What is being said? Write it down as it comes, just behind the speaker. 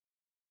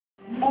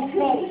It's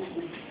me.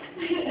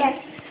 Yes.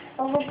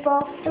 We're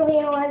both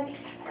doing one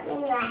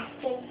mask.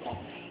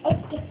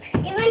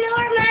 Even though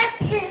our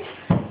mask is...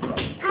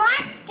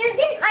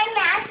 Doesn't my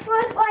mask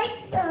look like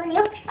the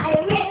real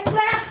Spider-Man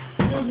mask?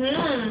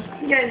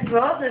 You guys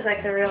both look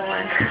like the real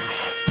one.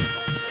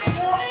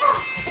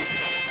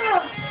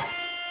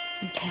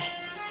 Okay.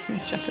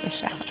 Let's jump in the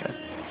shower.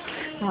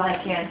 Well, I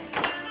can.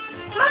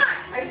 Come on.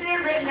 I see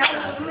it right now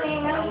on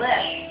the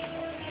list.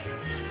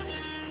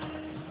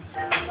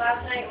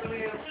 Last night when we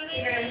were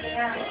figuring everything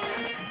out.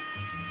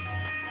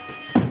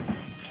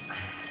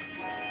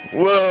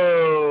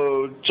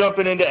 Whoa!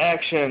 Jumping into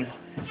action.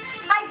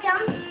 I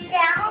jumped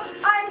down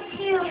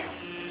onto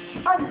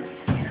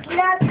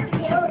another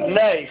building.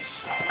 Nice.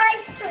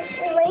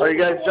 Oh, you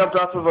guys jumped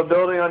off of a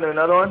building onto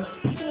another one?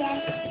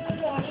 Yes.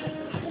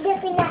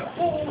 Dipping that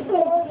in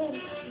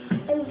building.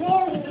 And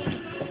building.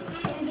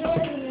 And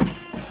building.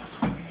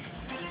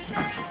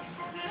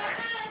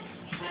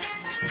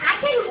 I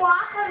can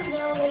walk on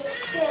buildings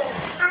too.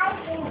 I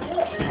can do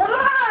it. Come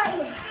on!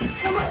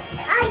 Come on.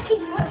 I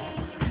can walk.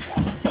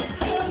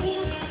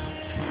 Building.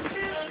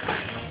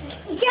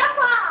 Jump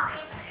off!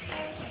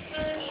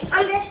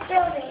 On this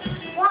building.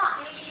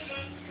 Watch.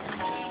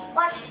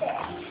 Watch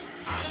this.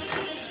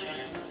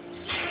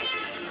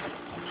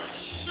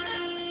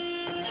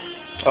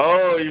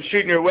 Oh, you're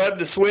shooting your web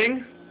to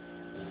swing?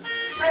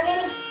 I'm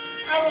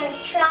gonna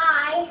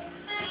try.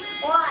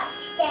 Watch,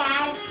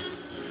 Dad.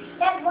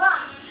 Dad,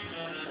 watch.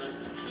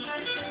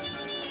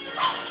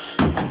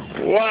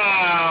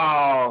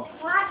 Wow!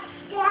 Watch,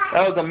 Dad.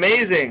 That was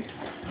amazing.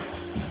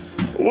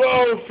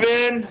 Whoa,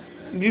 Finn!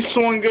 You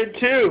swung good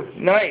too.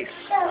 Nice.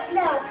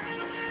 No.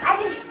 I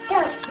just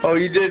jumped. Oh,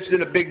 you just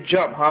did a big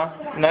jump, huh?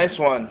 Nice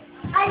one.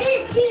 I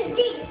didn't do the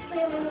big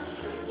swing.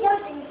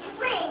 Jumping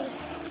swing.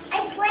 I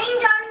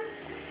swinged on.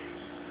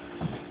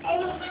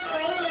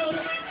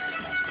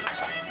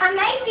 I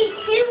might be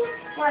too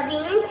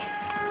webbing.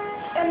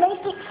 I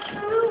might be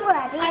too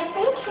webbing. I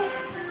think.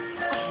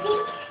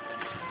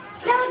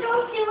 No,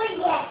 don't do it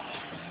yet.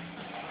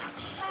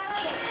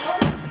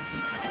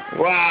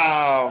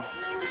 Wow.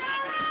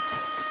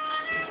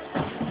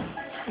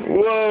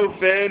 Whoa,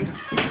 Finn.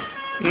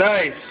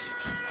 Nice.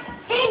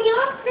 Hey, you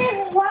want this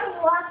one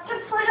glove to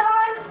put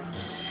on?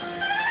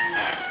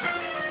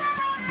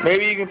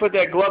 Maybe you can put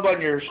that glove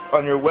on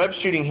your web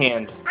shooting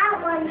hand.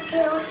 I want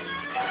to.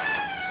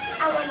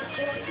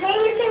 Then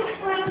you can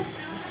swing.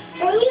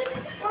 Then you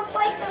look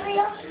like the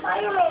real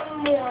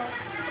Spider-Man more.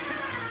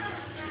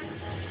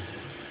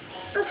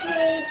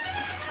 Okay.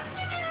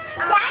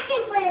 I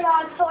can put it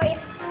on for you.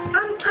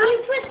 Can you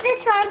put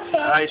this on too?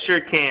 I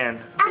sure can.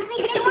 I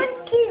think it was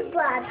two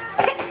gloves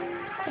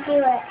to do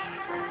it.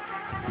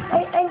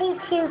 I need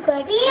two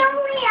gloves. We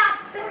only have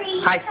three.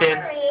 Hi, Finn.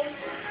 Sorry.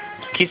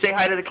 Can you say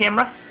hi to the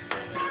camera?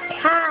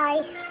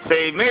 Hi.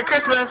 Say Merry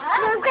Christmas.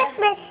 Merry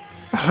Christmas.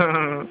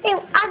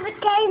 I'm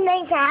okay,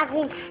 nice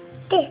having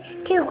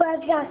two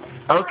gloves on.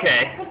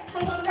 Okay.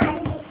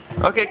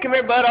 Okay, come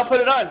here, bud. I'll put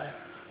it on.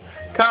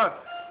 Come.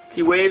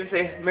 You wave and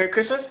say Merry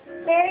Christmas?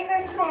 Merry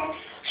Christmas.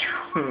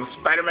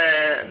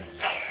 Spider-Man.